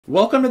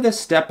Welcome to this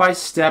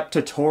step-by-step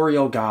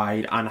tutorial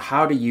guide on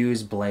how to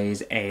use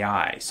Blaze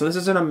AI. So this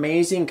is an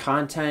amazing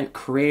content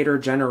creator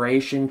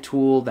generation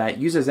tool that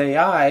uses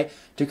AI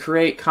to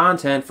create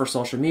content for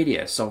social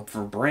media. So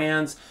for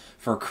brands,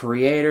 for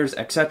creators,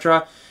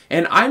 etc.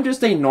 And I'm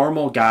just a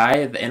normal guy,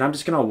 and I'm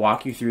just going to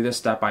walk you through this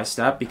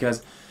step-by-step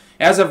because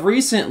as of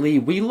recently,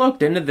 we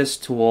looked into this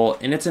tool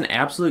and it's an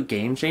absolute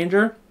game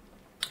changer.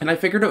 And I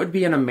figured it would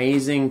be an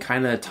amazing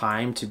kind of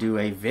time to do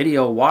a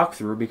video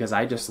walkthrough because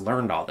I just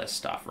learned all this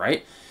stuff,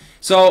 right?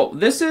 So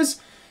this is,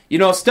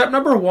 step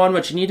number one,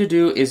 what you need to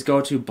do is go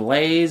to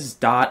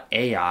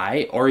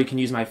blaze.ai, or you can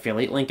use my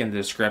affiliate link in the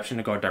description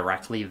to go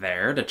directly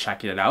there to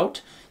check it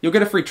out. You'll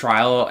get a free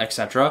trial,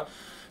 etc.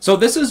 So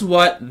this is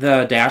what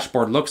the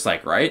dashboard looks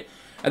like, right?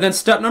 And then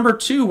step number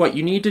two, what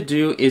you need to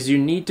do is you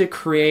need to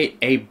create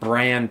a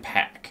brand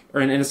pack.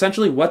 And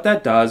essentially what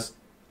that does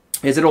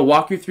is it'll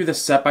walk you through the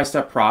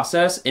step-by-step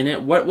process, and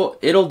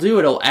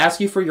it'll ask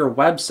you for your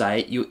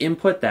website, you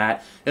input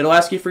that, it'll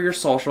ask you for your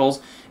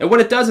socials, and what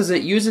it does is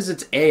it uses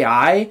its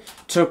AI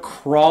to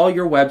crawl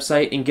your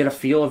website and get a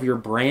feel of your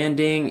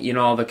branding,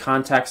 the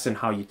context and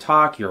how you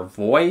talk, your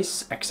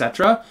voice,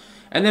 etc.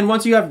 And then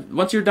once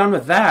you're done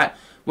with that,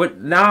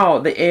 now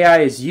the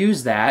AI has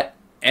used that.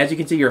 As you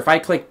can see here, if I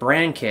click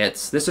brand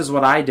kits, this is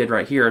what I did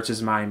right here, which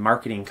is my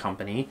marketing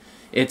company.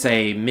 It's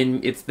the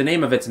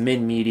name of its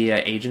Min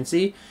Media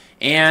agency,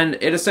 and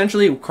it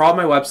essentially crawled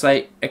my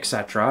website,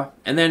 etc.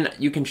 And then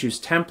you can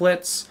choose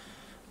templates,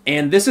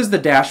 and this is the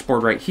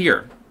dashboard right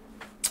here.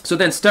 So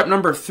then step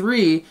number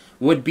three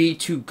would be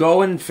to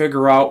go and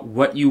figure out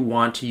what you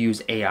want to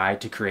use AI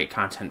to create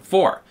content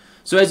for.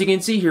 So as you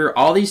can see here,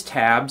 all these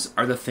tabs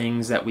are the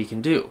things that we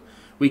can do.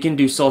 We can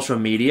do social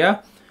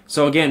media.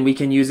 So again, we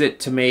can use it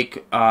to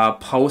make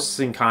posts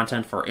and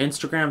content for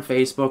Instagram,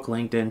 Facebook,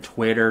 LinkedIn,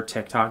 Twitter,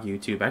 TikTok,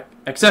 YouTube,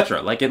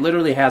 etc. Like it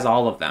literally has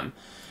all of them.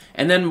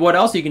 And then what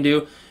else you can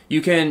do?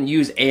 You can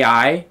use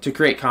AI to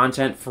create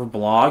content for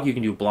blog. You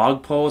can do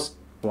blog posts,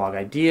 blog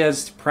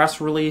ideas,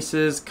 press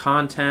releases,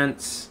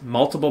 content,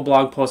 multiple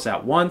blog posts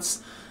at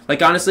once.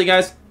 Like honestly,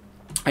 guys,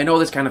 I know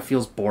this kind of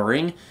feels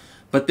boring,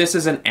 but this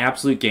is an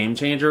absolute game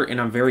changer, and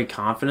I'm very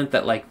confident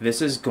that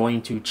this is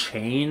going to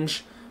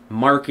change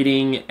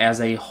marketing as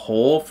a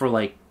whole for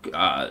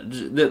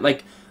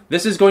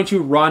this is going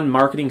to run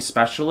marketing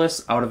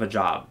specialists out of a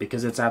job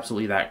because it's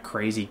absolutely that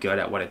crazy good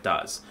at what it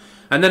does.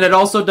 And then it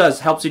also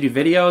helps you do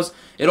videos.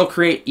 It'll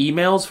create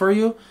emails for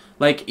you.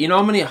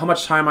 How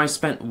much time I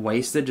spent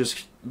wasted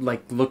just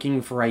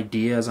looking for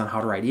ideas on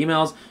how to write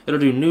emails. It'll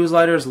do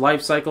newsletters,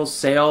 life cycles,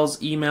 sales,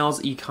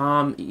 emails,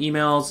 e-com,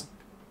 emails,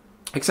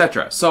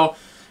 etc. So,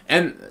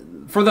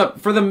 and for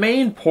the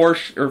main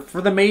portion, or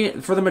for the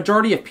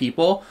majority of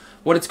people,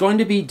 what it's going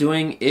to be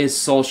doing is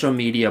social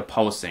media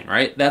posting,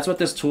 right? That's what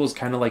this tool is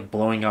kind of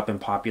blowing up in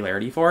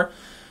popularity for.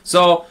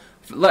 So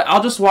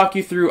I'll just walk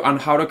you through on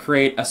how to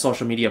create a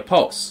social media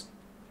post.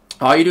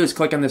 All you do is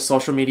click on this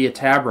social media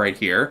tab right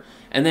here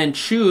and then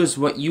choose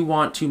what you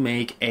want to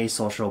make a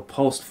social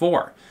post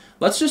for.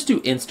 Let's just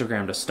do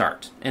Instagram to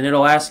start. And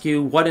it'll ask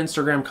you, what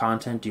Instagram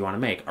content do you want to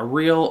make? A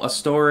reel, a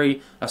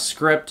story, a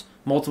script,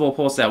 multiple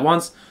posts at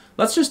once.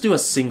 Let's just do a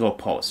single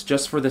post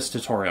just for this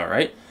tutorial,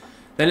 right?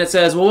 Then it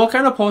says, well, what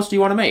kind of post do you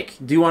want to make?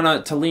 Do you want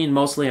it to lean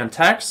mostly on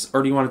text,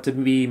 or do you want it to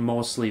be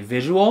mostly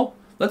visual?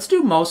 Let's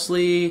do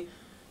mostly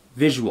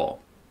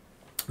visual.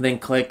 Then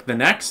click the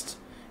next,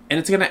 and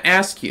it's going to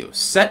ask you,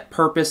 set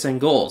purpose and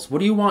goals. What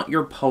do you want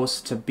your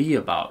post to be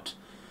about?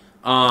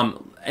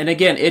 And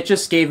again, it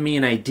just gave me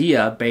an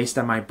idea based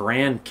on my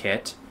brand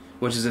kit,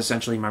 which is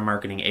essentially my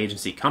marketing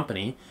agency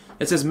company.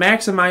 It says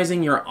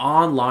maximizing your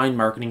online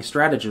marketing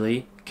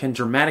strategy can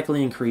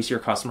dramatically increase your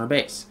customer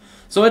base.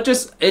 So it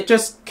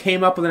just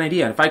came up with an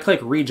idea. If I click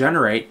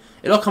regenerate,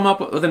 it'll come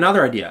up with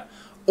another idea.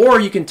 Or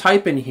you can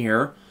type in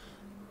here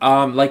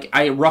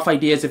rough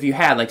ideas if you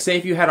had. Say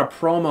if you had a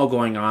promo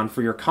going on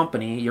for your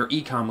company, your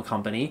e-com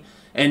company,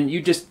 and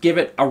you just give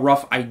it a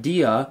rough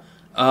idea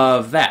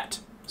of that.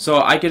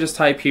 So I could just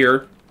type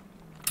here,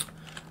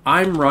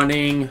 I'm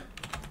running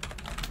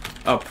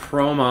a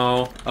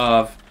promo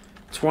of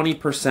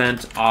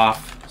 20%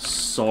 off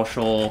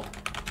social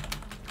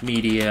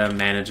media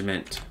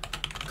management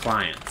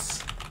clients.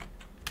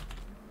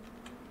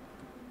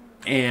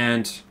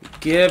 And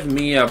give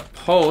me a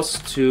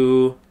post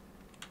to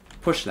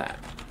push that.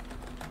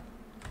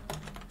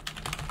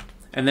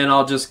 And then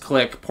I'll just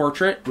click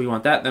portrait. We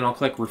want that. Then I'll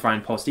click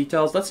refine post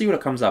details. Let's see what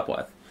it comes up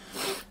with.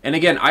 And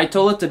again, I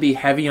told it to be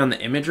heavy on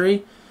the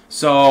imagery.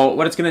 So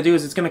what it's going to do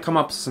is it's going to come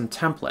up with some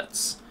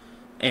templates.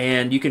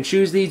 And you can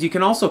choose these. You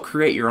can also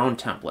create your own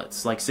templates.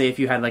 Say if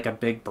you had a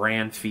big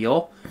brand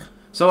feel.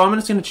 So I'm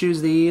just going to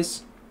choose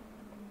these.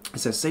 It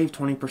says save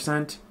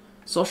 20%.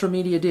 Social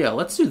media deal.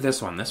 Let's do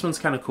this one. This one's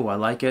kind of cool. I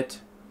like it.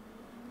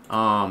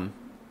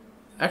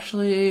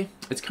 Actually,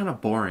 it's kind of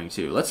boring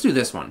too. Let's do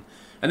this one.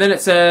 And then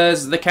it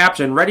says the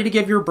caption, ready to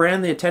give your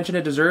brand the attention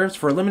it deserves?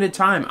 For a limited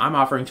time, I'm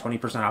offering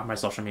 20% off my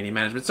social media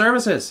management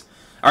services.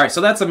 All right,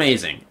 so that's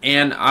amazing.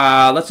 And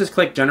let's just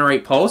click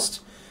generate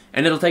post,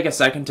 and it'll take a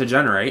second to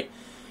generate.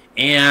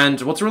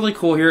 And what's really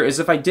cool here is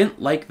if I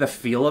didn't like the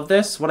feel of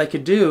this, what I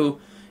could do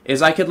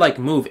is I could like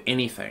move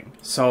anything.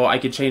 So I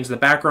could change the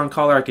background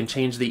color, I can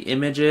change the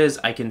images,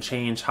 I can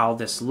change how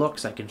this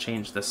looks, I can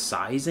change the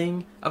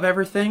sizing of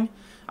everything.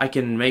 I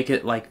can make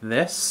it like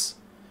this.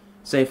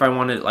 Say if I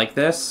wanted it like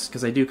this,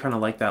 because I do kind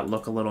of like that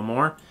look a little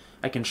more.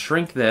 I can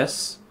shrink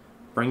this,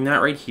 bring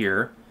that right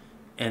here,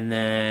 and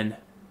then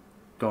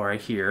go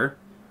right here.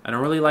 I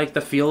don't really like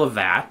the feel of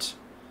that,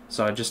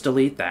 so I just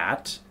delete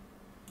that.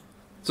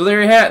 So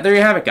there you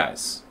have it,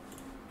 guys.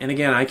 And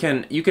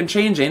again, you can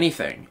change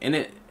anything,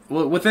 and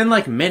within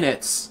like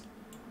minutes,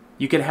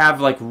 you could have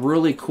like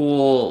really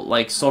cool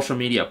like social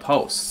media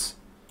posts.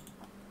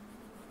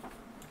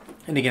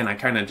 And again, I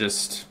kind of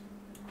just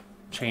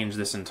changed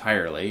this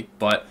entirely,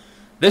 but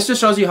this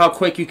just shows you how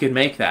quick you can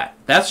make that.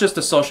 That's just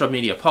a social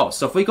media post.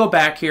 So if we go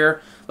back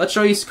here, let's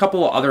show you a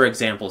couple of other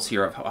examples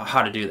here of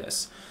how to do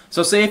this.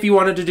 So say if you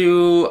wanted to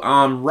do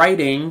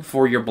writing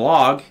for your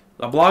blog,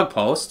 a blog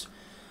post,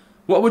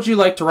 what would you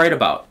like to write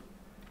about?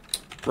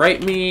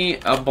 Write me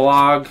a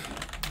blog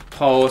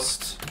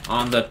post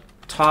on the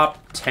top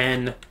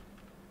 10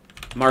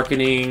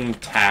 marketing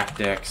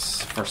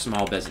tactics for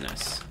small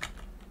business.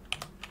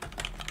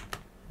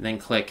 And then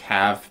click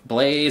have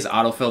Blaze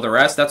autofill the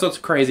rest. That's what's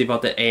crazy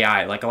about the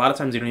AI. Like a lot of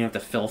times you don't even have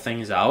to fill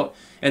things out.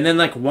 And then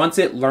like once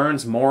it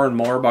learns more and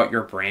more about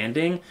your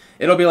branding,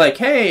 it'll be like,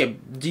 hey,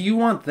 do you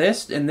want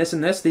this and this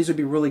and this? These would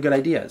be really good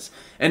ideas.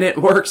 And it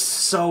works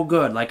so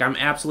good. Like I'm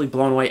absolutely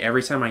blown away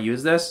every time I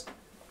use this.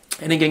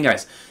 And again,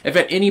 guys, if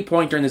at any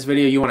point during this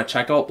video you want to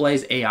check out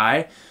Blaze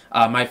AI,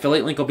 my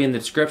affiliate link will be in the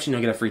description.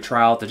 You'll get a free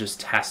trial to just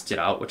test it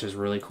out, which is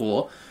really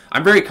cool.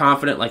 I'm very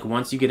confident like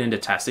once you get into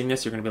testing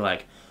this, you're going to be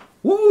like,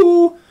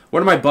 woo!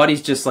 One of my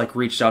buddies just like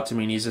reached out to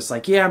me and he's just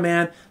like, yeah,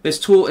 man, this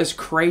tool is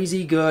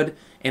crazy good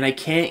and I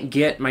can't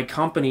get my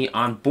company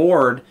on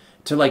board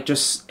to like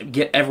just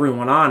get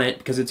everyone on it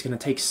because it's going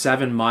to take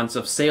 7 months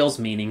of sales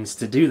meetings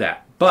to do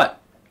that.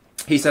 But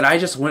he said, I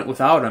just went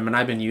without him and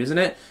I've been using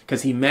it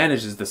because he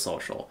manages the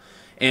social.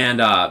 And,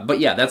 but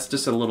yeah, that's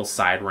just a little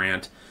side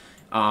rant.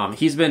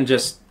 He's been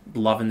just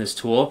loving this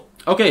tool.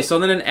 Okay, so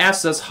then it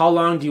asks us, how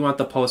long do you want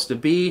the post to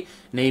be?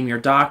 Name your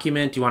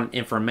document. Do you want it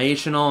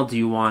informational? Do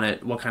you want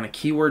it, what kind of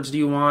keywords do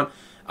you want?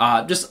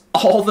 Just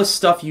all the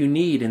stuff you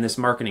need in this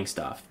marketing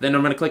stuff. Then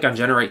I'm going to click on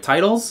generate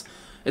titles.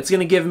 It's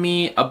going to give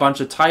me a bunch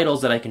of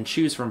titles that I can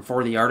choose from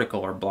for the article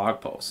or blog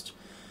post.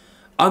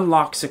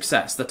 Unlock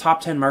success, the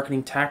top 10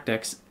 marketing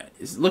tactics.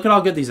 Look at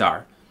how good these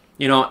are.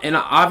 You know, and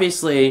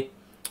obviously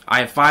I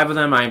have 5 of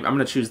them. I'm going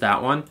to choose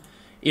that one.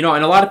 You know,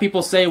 and a lot of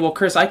people say, well,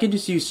 Chris, I can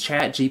just use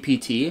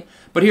ChatGPT.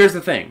 But here's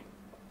the thing.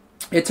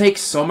 It takes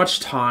so much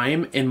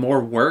time and more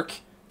work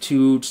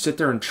to sit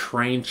there and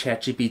train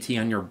ChatGPT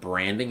on your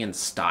branding and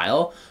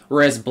style,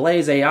 whereas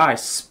Blaze AI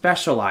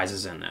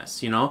specializes in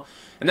this, you know?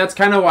 And that's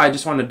kind of why I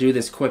just want to do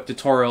this quick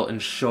tutorial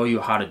and show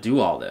you how to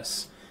do all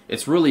this.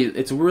 It's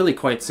really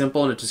quite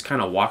simple, and it just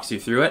kind of walks you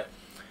through it.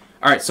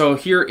 All right, so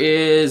here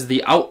is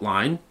the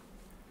outline,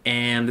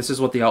 and this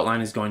is what the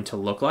outline is going to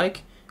look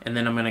like. And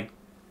then I'm going to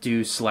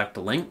do select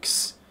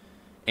links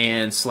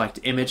and select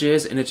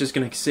images, and it's just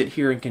going to sit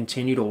here and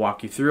continue to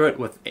walk you through it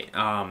with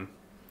the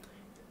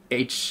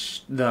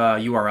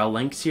URL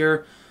links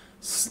here.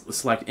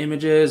 Select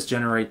images,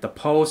 generate the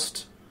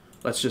post.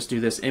 Let's just do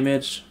this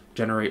image,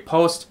 generate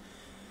post.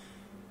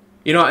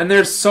 You know, and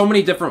there's so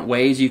many different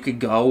ways you could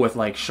go with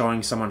like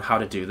showing someone how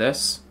to do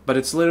this, but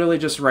it's literally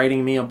just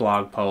writing me a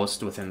blog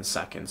post within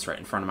seconds right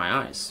in front of my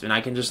eyes. And I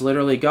can just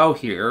literally go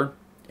here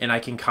and I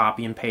can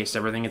copy and paste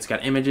everything. It's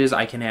got images.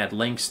 I can add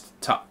links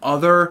to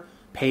other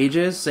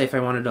pages. Say if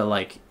I wanted to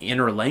like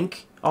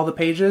interlink all the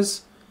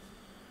pages.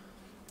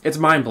 It's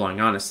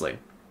mind-blowing, honestly.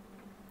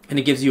 And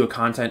it gives you a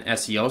content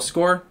SEO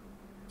score.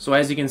 So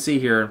as you can see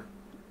here,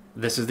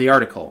 this is the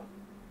article.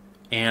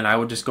 And I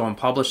would just go and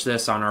publish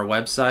this on our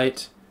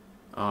website.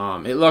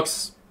 It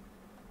looks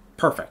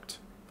perfect.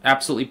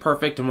 Absolutely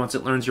perfect. And once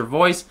it learns your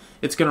voice,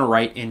 it's going to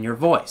write in your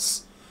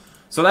voice.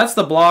 So that's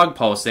the blog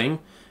posting.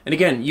 And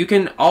again, you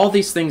can, all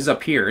these things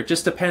up here, it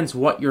just depends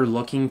what you're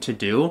looking to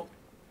do.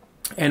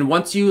 And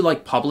once you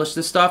like publish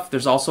this stuff,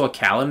 there's also a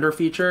calendar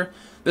feature.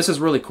 This is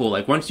really cool.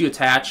 Like once you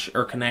attach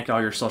or connect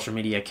all your social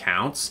media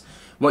accounts,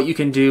 what you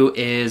can do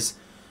is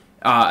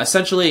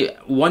essentially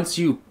once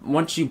you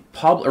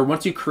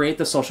create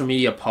the social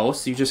media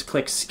posts, you just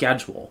click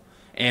schedule.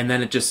 And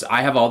then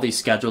I have all these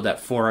scheduled at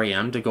 4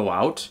 a.m. to go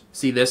out.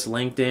 See this,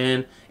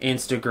 LinkedIn,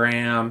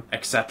 Instagram,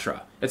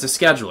 etc. It's a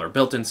scheduler,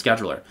 built-in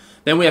scheduler.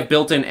 Then we have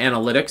built-in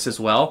analytics as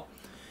well.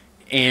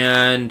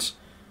 And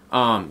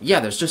yeah,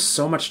 there's just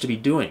so much to be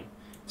doing.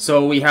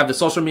 So we have the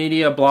social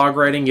media, blog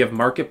writing, you have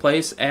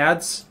marketplace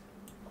ads.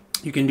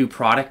 You can do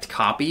product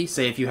copy.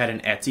 Say if you had an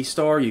Etsy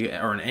store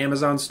or an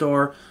Amazon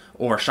store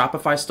or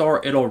Shopify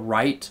store, it'll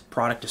write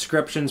product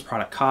descriptions,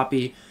 product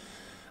copy,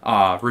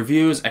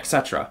 reviews,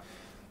 etc.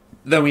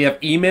 Then we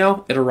have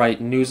email. It'll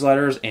write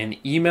newsletters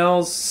and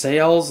emails,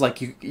 sales.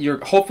 Like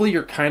hopefully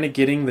you're kind of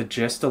getting the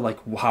gist of like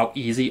how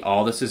easy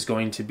all this is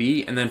going to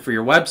be. And then for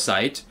your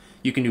website,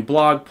 you can do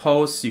blog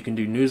posts, you can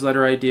do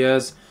newsletter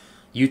ideas,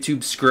 YouTube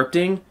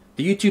scripting.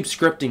 The YouTube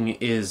scripting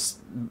is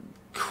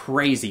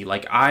crazy.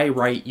 Like, I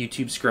write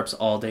YouTube scripts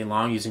all day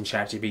long using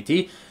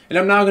ChatGPT, and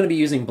I'm now going to be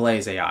using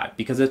Blaze AI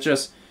because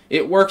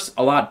it works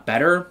a lot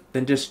better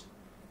than just,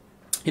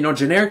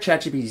 generic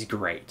ChatGPT is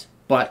great,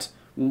 but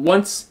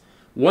once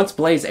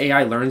Blaze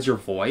AI learns your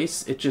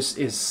voice, it just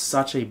is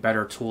such a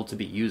better tool to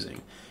be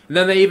using. And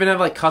then they even have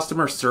like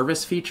customer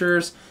service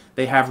features.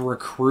 They have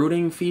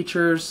recruiting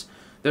features.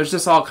 There's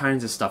just all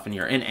kinds of stuff in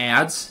here. And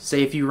ads,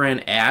 say if you ran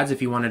ads,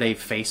 if you wanted a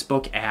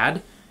Facebook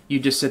ad, you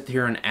just sit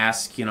here and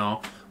ask,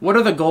 what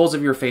are the goals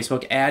of your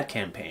Facebook ad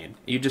campaign?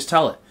 You just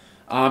tell it.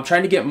 I'm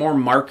trying to get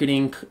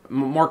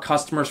more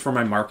customers for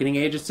my marketing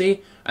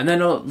agency, and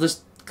then it'll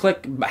just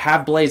click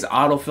have Blaze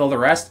autofill the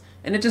rest,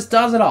 and it just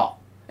does it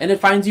all. And it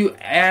finds you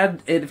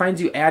ad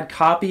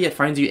copy, it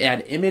finds you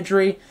ad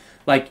imagery.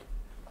 Like,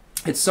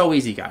 it's so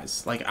easy,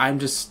 guys. Like,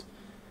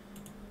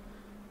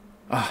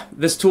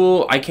 this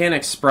tool, I can't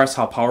express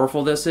how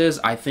powerful this is.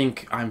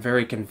 I'm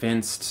very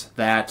convinced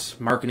that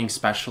marketing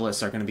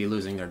specialists are going to be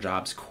losing their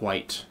jobs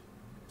quite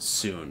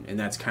soon, and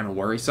that's kind of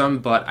worrisome.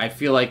 But I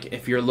feel like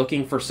if you're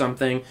looking for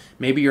something,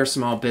 maybe you're a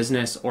small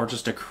business or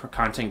just a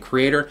content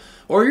creator,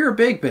 or you're a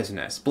big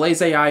business,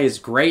 Blaze AI is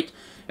great.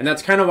 And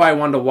that's kind of why I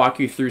wanted to walk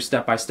you through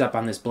step by step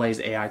on this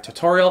Blaze AI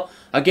tutorial.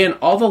 Again,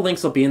 all the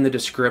links will be in the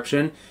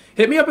description.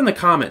 Hit me up in the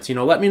comments,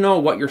 let me know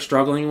what you're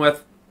struggling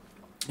with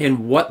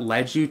and what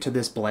led you to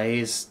this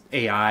Blaze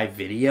AI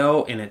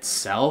video in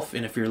itself.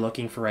 And if you're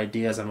looking for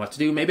ideas on what to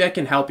do, maybe I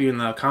can help you in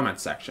the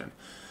comments section.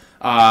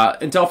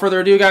 Until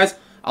further ado, guys,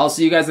 I'll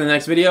see you guys in the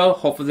next video.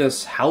 Hopefully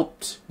this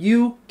helped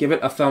you. Give it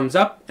a thumbs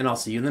up, and I'll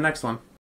see you in the next one.